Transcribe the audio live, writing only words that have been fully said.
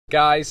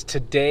Guys,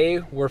 today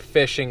we're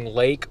fishing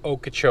Lake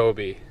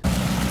Okeechobee.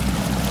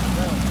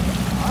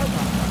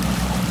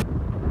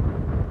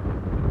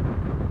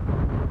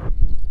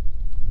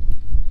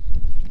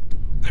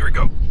 There we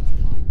go.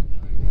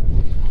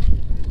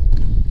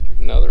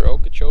 Another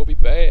Okeechobee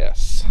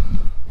bass.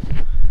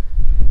 I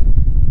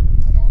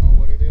don't know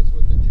what it is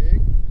with the jig.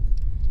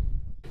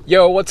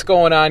 Yo, what's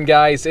going on,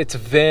 guys? It's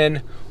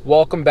Vin.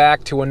 Welcome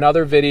back to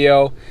another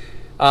video.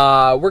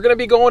 We're gonna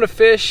be going to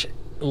fish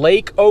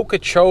Lake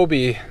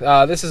Okeechobee.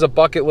 This is a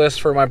bucket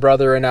list for my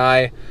brother and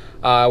I.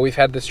 We've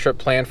had this trip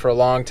planned for a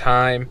long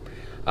time.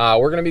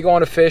 We're going to be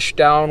going to fish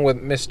down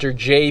with Mr.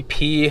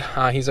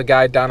 JP. He's a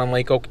guide down on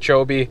Lake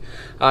Okeechobee.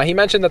 He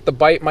mentioned that the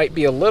bite might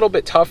be a little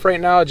bit tough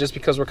right now just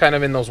because we're kind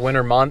of in those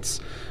winter months.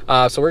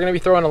 So we're going to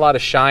be throwing a lot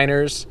of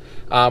shiners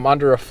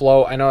under a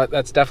float. I know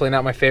that's definitely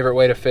not my favorite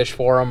way to fish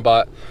for them,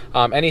 but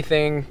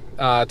anything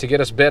to get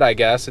us bit, I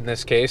guess, in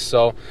this case.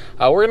 So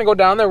we're going to go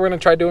down there. We're going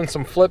to try doing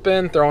some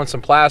flipping, throwing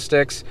some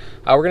plastics.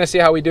 We're going to see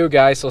how we do,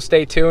 guys, so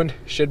stay tuned.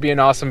 Should be an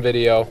awesome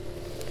video.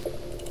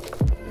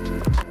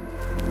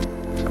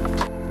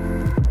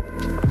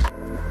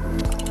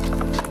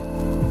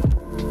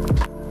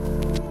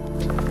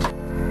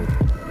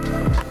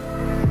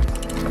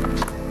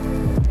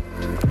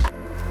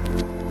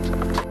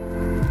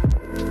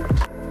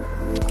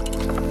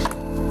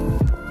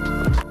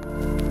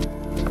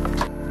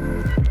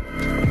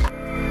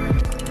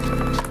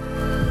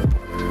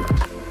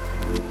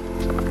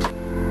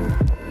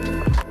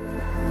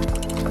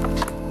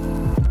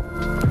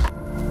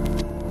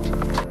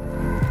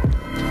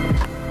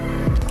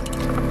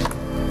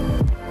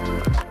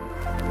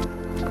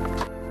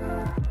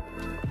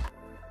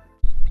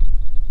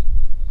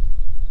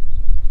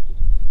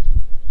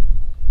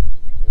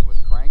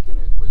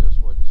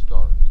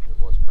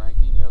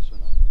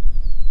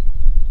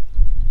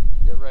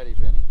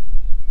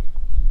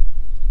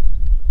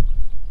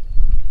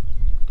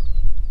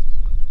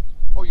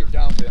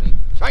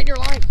 Tighten your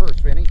line first,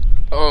 Vinny.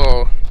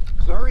 Oh.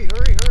 Hurry,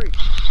 hurry, hurry.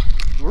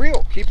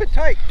 Reel. Keep it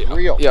tight.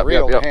 Reel.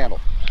 Reel the handle.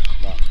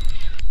 No.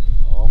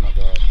 Oh, my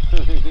God.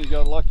 You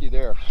got lucky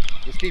there.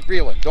 Just keep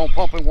reeling. Don't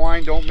pump and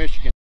wind. Don't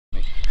Michigan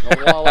me. No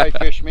walleye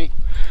fish me.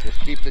 Just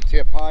keep the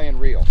tip high and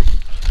reel.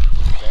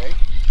 Okay?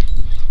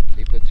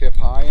 Keep the tip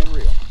high and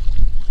reel.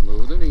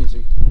 Smooth and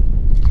easy.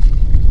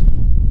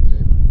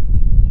 Okay.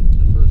 Here's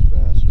your first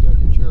bass. You got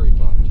your cherry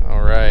popped.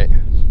 All right.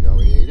 See how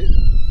he ate it?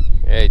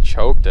 Yeah, he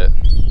choked it.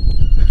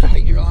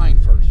 Tighten your line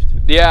first.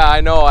 Yeah, I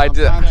know. I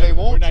did. Sometimes they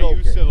won't choke. We're not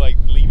used to like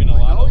leaving a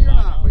lot. No, you're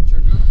not, but you're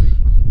gonna be.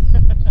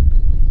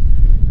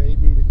 You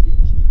paid me to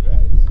teach you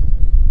guys.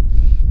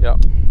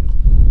 Yep.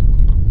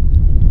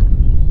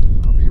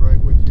 I'll be right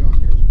with you on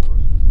yours,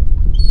 Boris.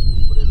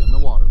 Put it in the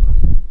water, buddy,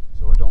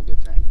 so it don't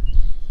get tangled.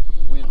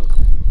 The wind will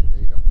tangle it.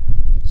 There you go.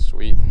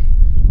 Sweet.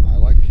 I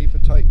like to keep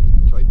it tight.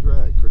 Tight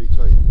drag, pretty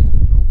tight.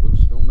 Don't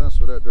loose, don't mess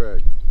with that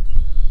drag.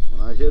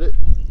 When I hit it,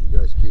 you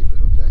guys keep it,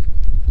 okay?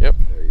 Yep.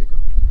 There you go.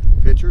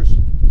 Pictures?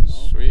 No?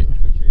 Sweet.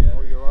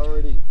 Oh, you're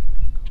already.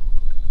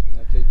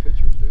 Yeah, take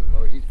pictures, dude.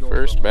 Oh, he's going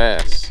First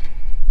bass.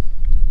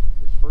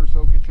 His first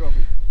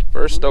Okeechobee.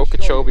 First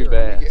Okeechobee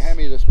bass. Hand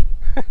me this.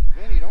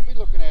 Vinny, don't be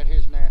looking at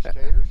his nasty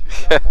taters.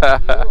 He's got more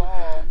than you.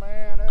 Oh,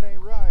 man, that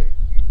ain't right.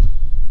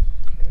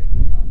 Okay,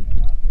 hang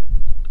on here.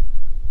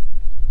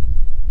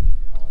 See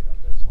how I got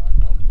that slack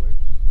out quick?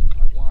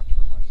 I watch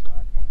for my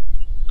slack line.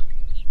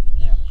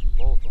 Damn it, you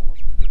both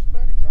almost. There's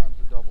many times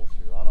the doubles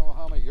here. I don't know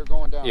how many. You're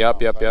going down.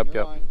 Yep, now. yep, Tighten yep, your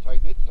yep. line.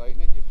 Tighten it,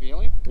 tighten it. You feel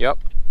him? Yep.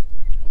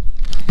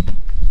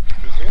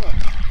 Keep reeling.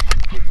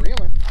 Keep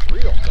reeling.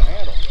 Reel the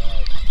handle.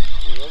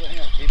 Reel the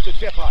handle. Keep the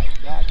tip high.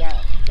 Not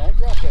down. Don't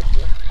drop that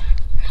tip.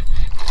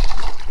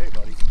 Okay,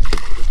 buddy.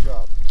 Good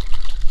job.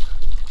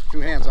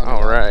 Two hands on the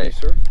line, right. please,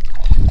 sir.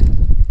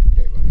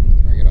 Okay, buddy.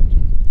 Bring it up to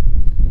me.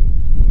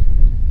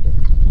 There.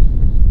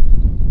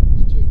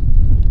 That's two.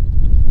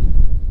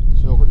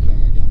 Silver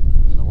King again.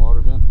 In the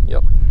water bin?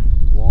 Yep.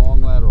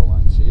 Long lateral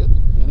line. See it,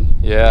 Vinny?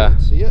 Yeah.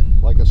 See it?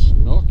 Like a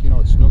snook. You know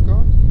what snook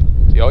are?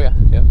 Oh yeah.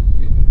 Yeah.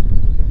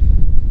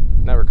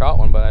 Never caught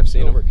one, but I've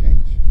seen Silver them.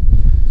 Kings.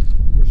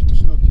 There's some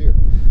snook here.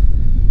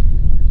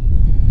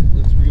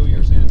 Let's reel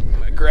yours in. I'm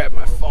gonna grab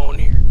my phone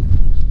here.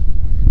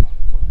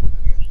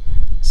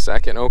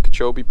 Second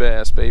Okeechobee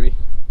bass, baby.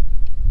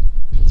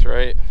 That's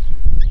right.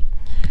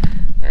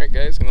 All right,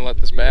 guys, gonna let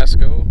this bass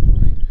go.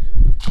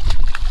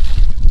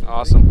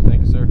 Awesome.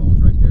 Thank you, sir.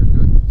 Right there,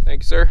 good.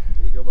 Thank you, sir.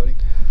 There you go, buddy.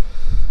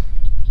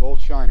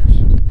 Both shiners.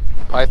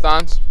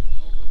 Pythons.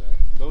 Over there.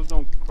 Those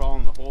don't crawl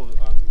in the hole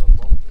on the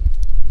boat.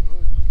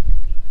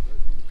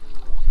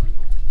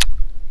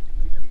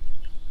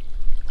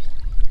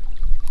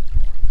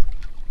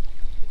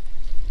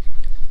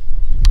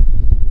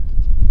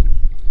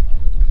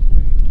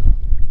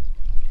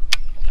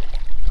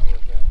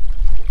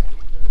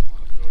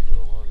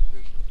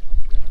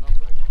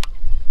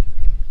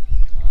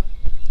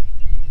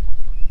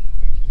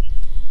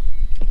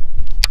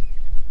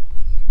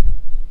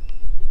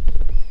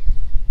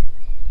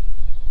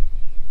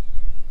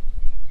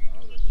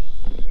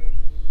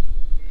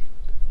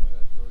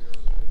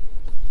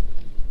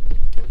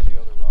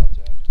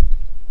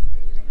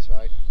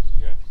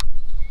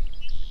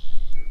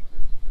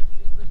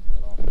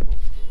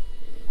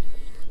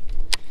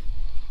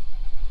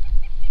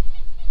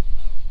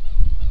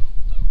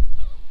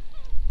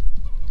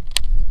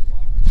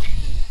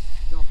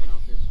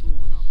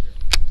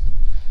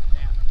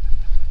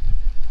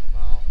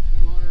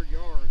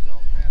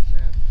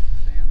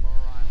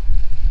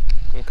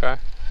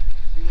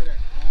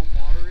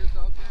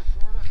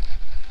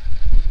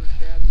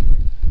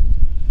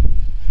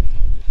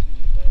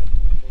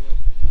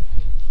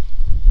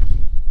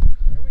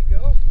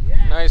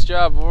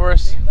 job,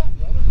 Boris. Stand up,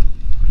 brother.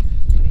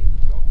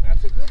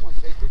 That's a good one.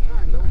 Take your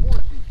time. Don't force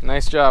it.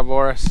 Nice job,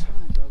 Boris.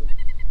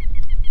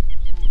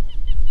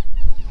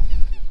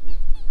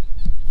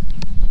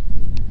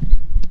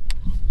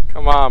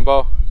 Come on,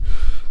 Bo.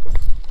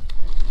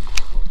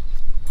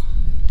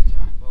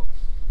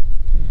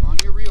 On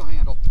your reel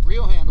handle.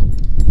 Reel handle.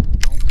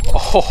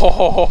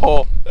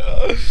 Oh. Hang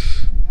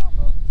on,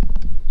 Bo.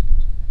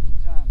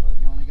 Time, bud.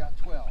 You only got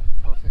 12.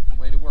 Perfect.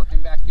 Way to work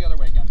him back the other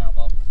way again now,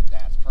 Bo.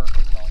 That's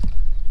perfect, Bo.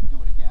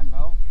 Do it again,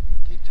 Bo.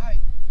 Keep tight.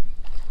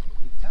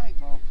 Keep tight,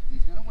 Bo.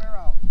 He's gonna wear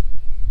out.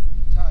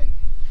 Keep tight.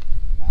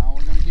 Now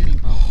we're gonna get him,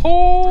 Bo.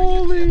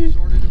 Holy. Bring your tip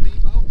sort of to me,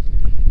 Bo.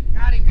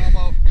 Got him,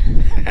 Bobo.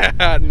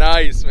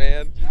 Nice,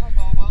 man. Now,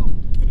 Bobo.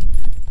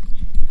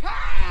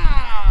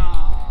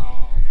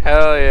 Pow!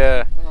 Hell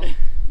yeah.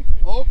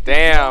 Oh,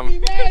 damn.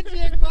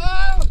 Magic,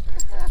 Bo.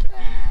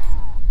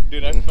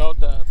 Dude, I felt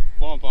that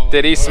bump on my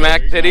Did he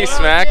smack? Did he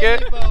smack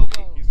it? He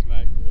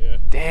smacked it, yeah.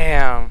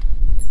 Damn.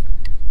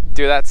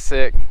 Dude, that's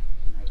sick.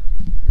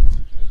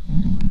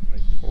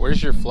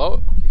 Where's your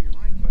float?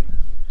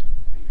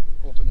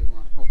 Open the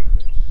line. Open the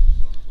bail.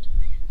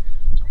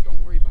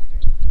 Don't worry about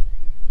that.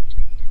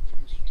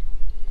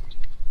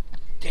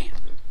 Damn.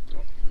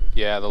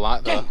 Yeah,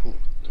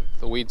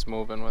 the weed's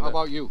moving with How it.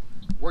 about you?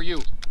 Where are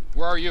you?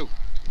 Where are you?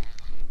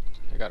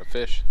 I got a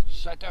fish.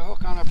 Set the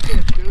hook on a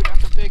fish, dude.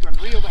 That's a big one.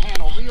 Reel the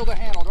handle. Reel the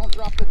handle. Don't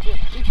drop the tip.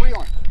 Keep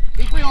reeling.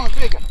 Keep reeling,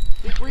 big one.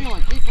 Keep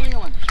reeling. Keep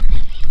reeling.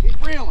 Keep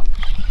reeling.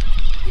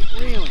 Keep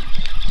reeling.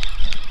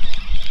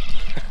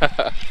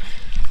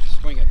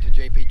 Swing it to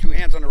JP. 2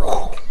 hands on the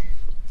rod.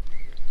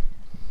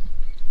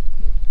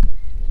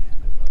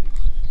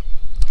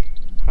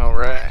 All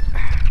right.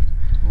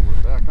 Well,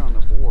 we're back on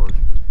the board.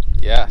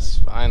 Yes,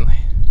 finally.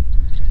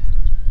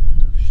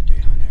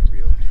 Stay on that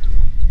reel.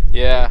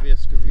 Yeah. Hey,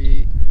 Mr.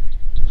 V.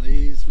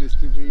 Please,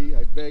 Mr. V.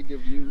 I beg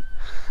of you.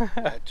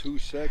 At 2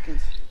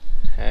 seconds.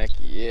 Heck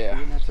yeah.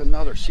 And that's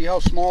another. See how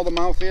small the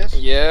mouth is?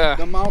 Yeah.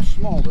 The mouth's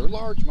small. They're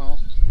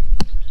largemouth.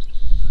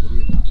 What do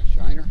you got? A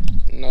shiner?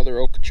 Another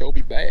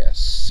Okeechobee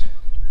bass.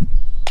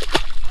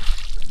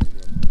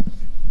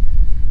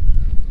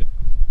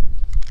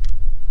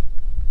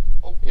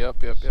 Oh, Yep.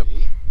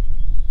 see?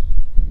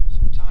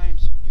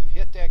 Sometimes you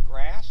hit that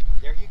grass.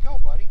 There you go,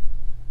 buddy.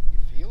 You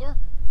feel her?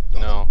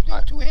 No.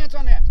 2 hands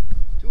on that.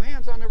 2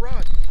 hands on the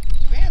rod.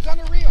 2 hands on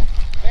the reel.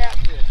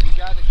 Catfish. You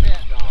got a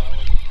cat dog.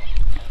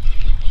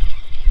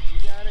 You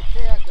got a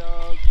cat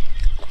dog.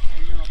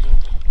 Hang on, bro.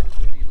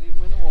 Jenny, leave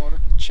him in the water.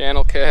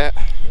 Channel cat.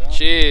 Yeah.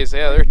 Jeez,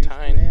 yeah, they're Use 2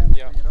 tiny. hands,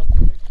 Yeah. bring it up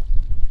to me.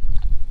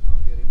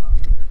 I'll get him out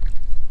of there.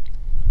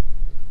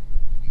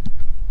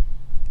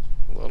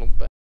 Little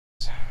bass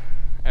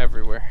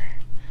everywhere.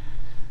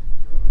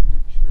 Gotta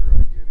make sure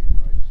I get him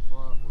right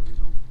spot where he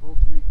don't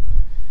poke me.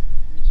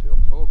 Because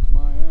he'll poke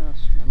my ass.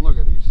 And look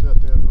at it, he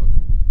set that hook.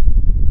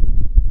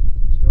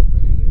 See how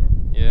pretty they are?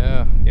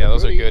 Yeah,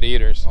 those are good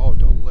eaters. Oh,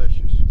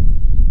 delicious.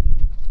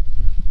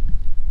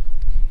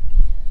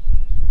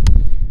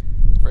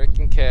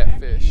 Freaking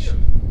catfish.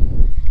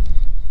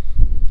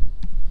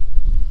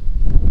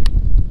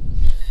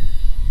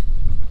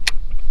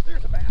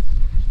 There's a bass.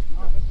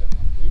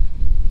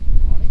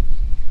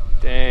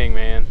 Dang,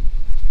 man.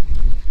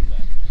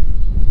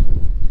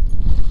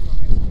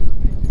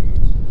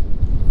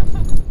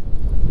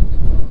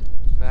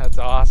 That's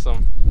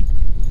awesome.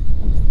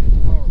 It's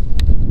powerful.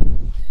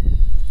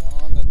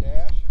 One on the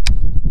dash.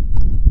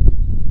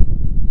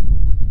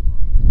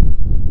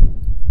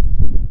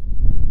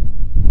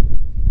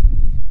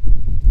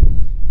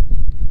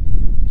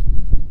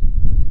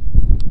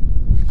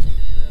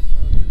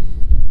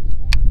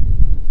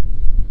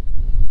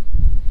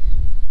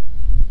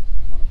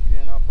 I'm gonna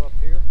pin up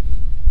here.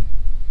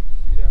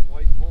 See that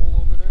white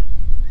pole over there?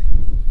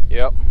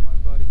 Yep. My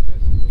buddy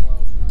catches the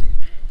wild time.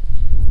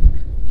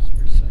 Just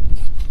for a second.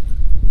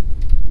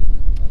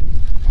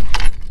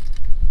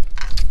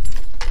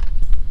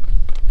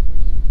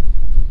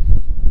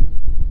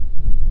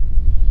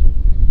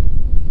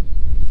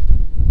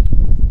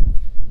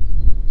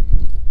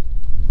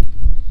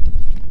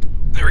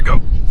 There we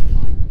go.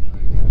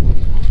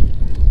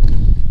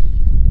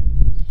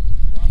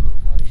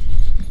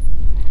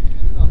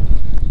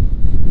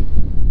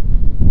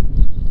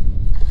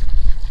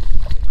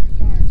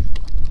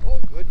 Oh,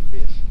 good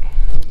fish.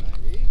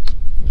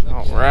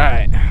 All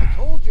right. I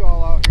told you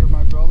all out here,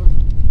 my brother.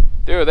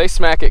 Dude, they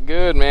smack it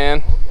good,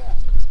 man. Oh, yeah.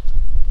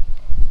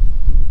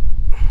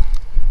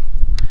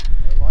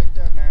 I like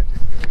that magic,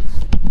 dude.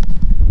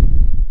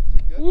 That's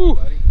a good Woo. one,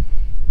 buddy.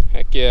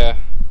 Heck yeah.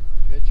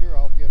 Picture,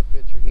 I'll get a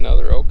picture.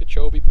 Another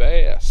Okeechobee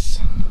bass.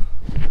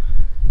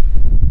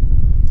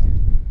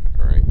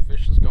 All right,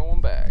 fish is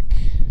going back.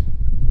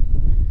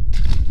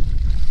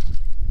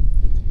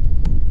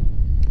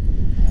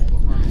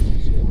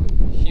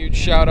 Huge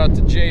shout out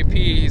to JP.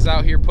 He's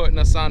out here putting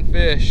us on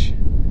fish.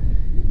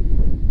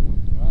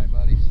 All right,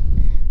 buddies.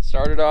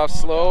 Started off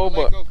slow, Lake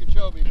but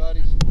Okeechobee,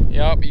 buddies.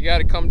 yep, you got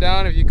to come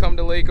down if you come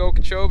to Lake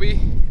Okeechobee.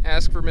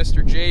 Ask for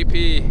Mr. JP.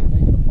 Take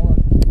it apart.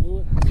 Glue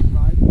it.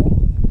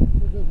 Sidewall.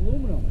 This is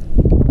aluminum.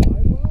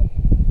 Sidewall.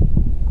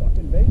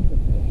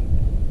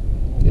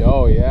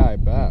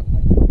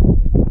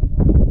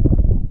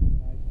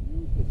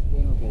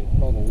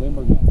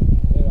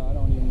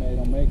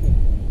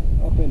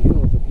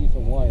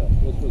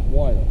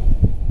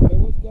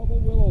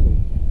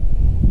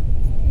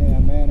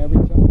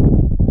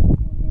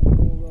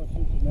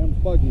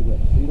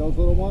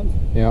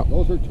 ones. Yeah.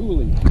 Those are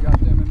tulies. You got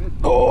them in this.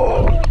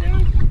 Oh!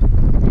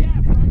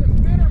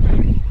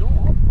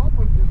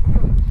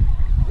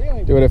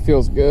 Dude, it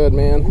feels good,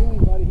 man.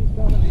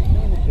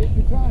 Take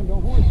your time,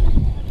 don't horse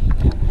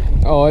it.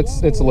 Oh,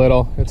 it's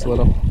little. It's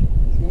little.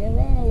 He's gonna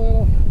run a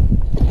little.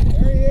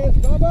 There he is,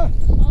 Bubba.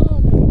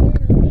 On the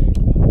spinnerbait.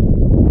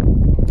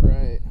 All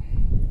right.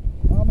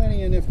 How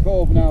many in this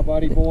cove now,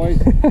 buddy boys?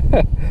 6.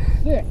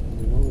 Huh?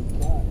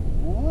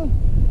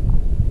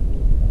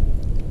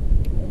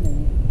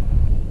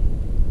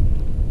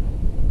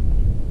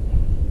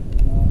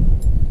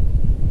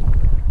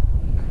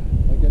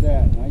 Look at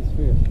that, nice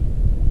fish.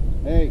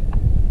 Hey,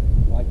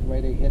 like the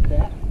way they hit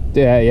that?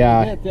 Yeah,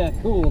 yeah. They hit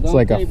that cool, don't It's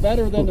like they?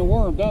 Better than the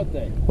worm, don't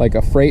they? like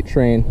a freight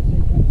train.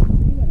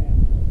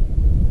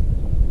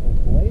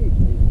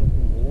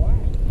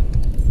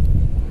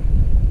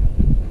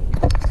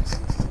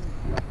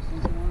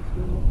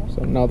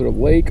 So another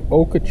Lake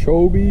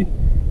Okeechobee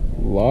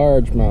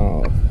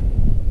largemouth.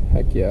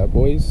 Heck yeah,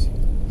 boys.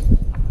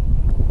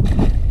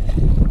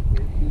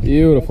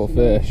 Beautiful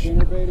fish.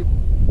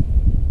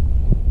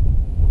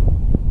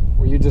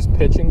 Were you just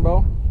pitching,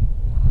 Bo?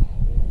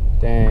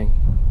 Dang.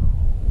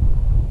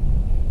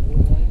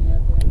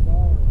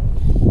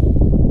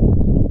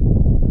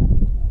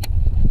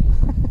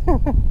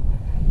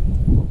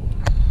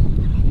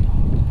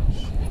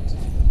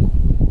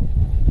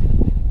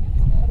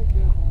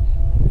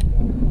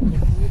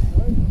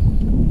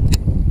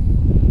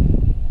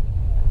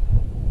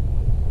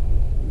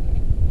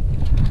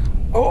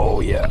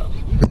 Oh yeah.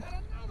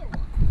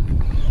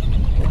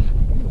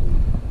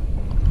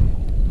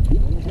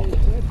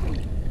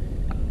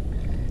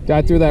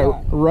 Got through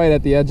that right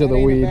at the edge of the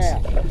weeds.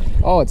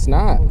 Oh, it's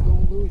not.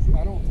 Don't lose you.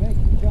 I don't think.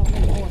 You tell me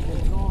more.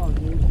 Gar,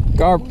 dude.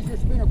 Gar. Don't lose your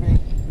spinnerbait.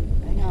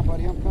 Hang on,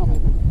 buddy. I'm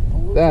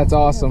coming. That's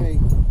awesome.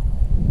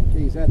 Okay,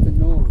 he's at the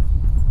nose.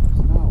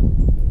 Now.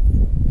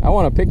 I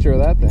want a picture of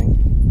that thing.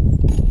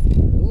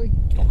 Really?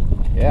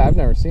 Yeah, I've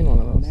never seen one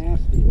of those.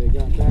 Nasty. They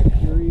got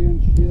bacteria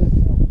and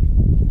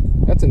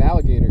shit. That's an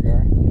alligator,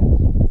 Gar.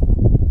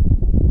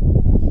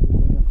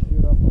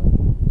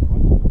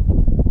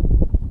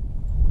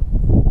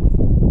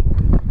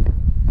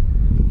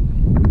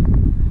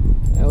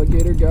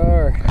 Alligator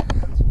Gar.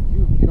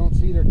 You don't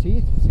see their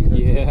teeth? See their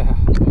Yeah.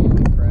 teeth?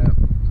 Holy crap.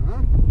 Huh? I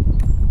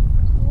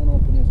won't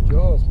open his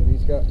jaws, but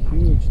he's got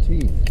huge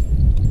teeth.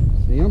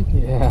 See him?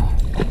 Yeah.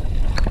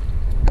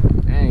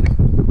 Dang.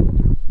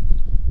 And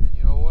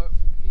you know what?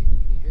 He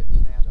hit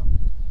stand up.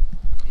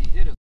 He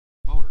hit his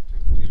motor too.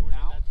 Tip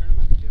down. That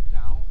tournament? Tip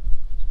down.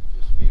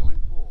 Just feel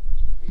him pull.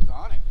 He's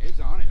on it. He's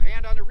on it.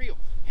 Hand on the reel.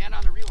 Hand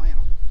on the reel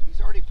handle.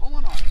 He's already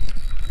pulling on it.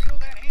 Reel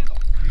that handle.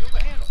 Reel the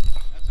handle.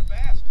 That's a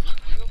bass,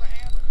 dude. Reel the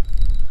handle.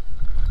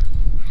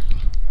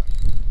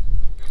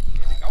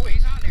 Oh,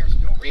 he's on there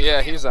still. Reel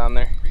Yeah, he's on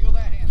there. Reel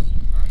that handle.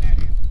 Turn that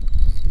handle.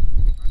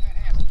 Turn that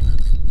handle.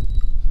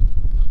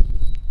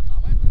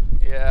 Coming?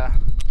 Yeah.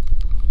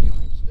 Feel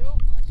him still?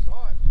 I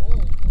saw it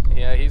pull.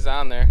 Yeah, he's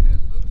on there. He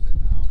didn't lose it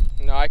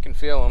now. No, I can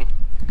feel him.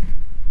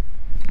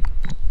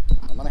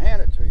 I'm gonna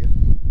hand it to you.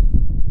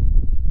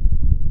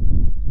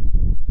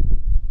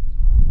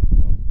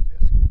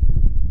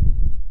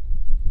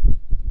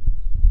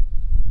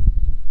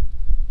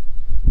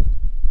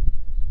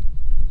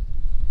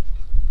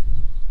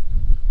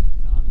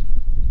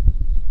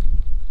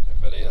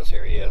 If it is,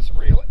 here he is.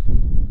 Reel it.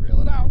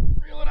 Reel it out.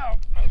 Reel it out.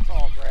 That's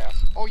all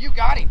grass. Oh, you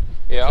got him.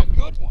 Yeah. That's a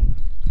good one.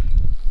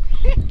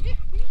 Take your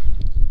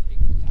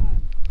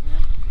time,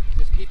 man.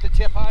 Just keep the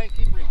tip high and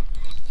keep reeling.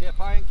 Tip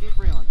high and keep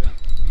reeling, Ben.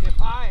 Tip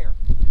higher.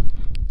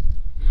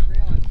 Keep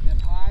reeling.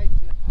 Tip high,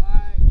 tip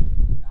high.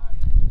 Got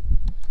him.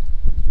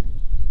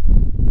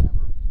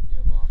 Never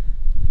give up.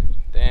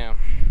 Damn.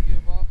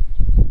 Give up.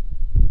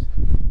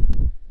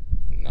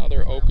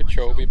 Another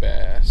Okeechobee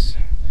bass.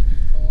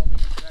 Call me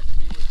and text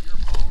me with your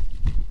phone.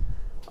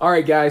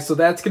 Alright guys, so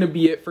that's going to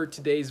be it for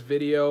today's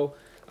video.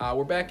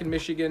 We're back in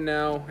Michigan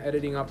now,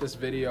 editing up this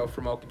video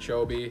from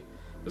Okeechobee. It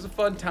was a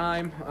fun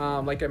time,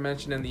 like I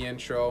mentioned in the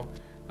intro.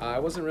 I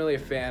wasn't really a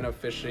fan of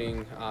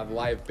fishing the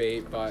live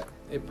bait, but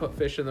it put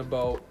fish in the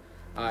boat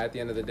at the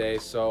end of the day.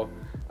 So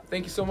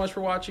thank you so much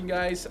for watching,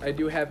 guys. I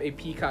do have a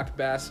peacock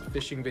bass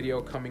fishing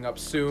video coming up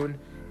soon,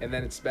 and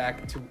then it's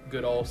back to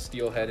good old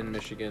Steelhead in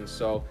Michigan.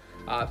 So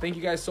thank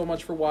you guys so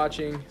much for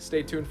watching.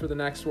 Stay tuned for the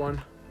next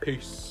one.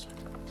 Peace.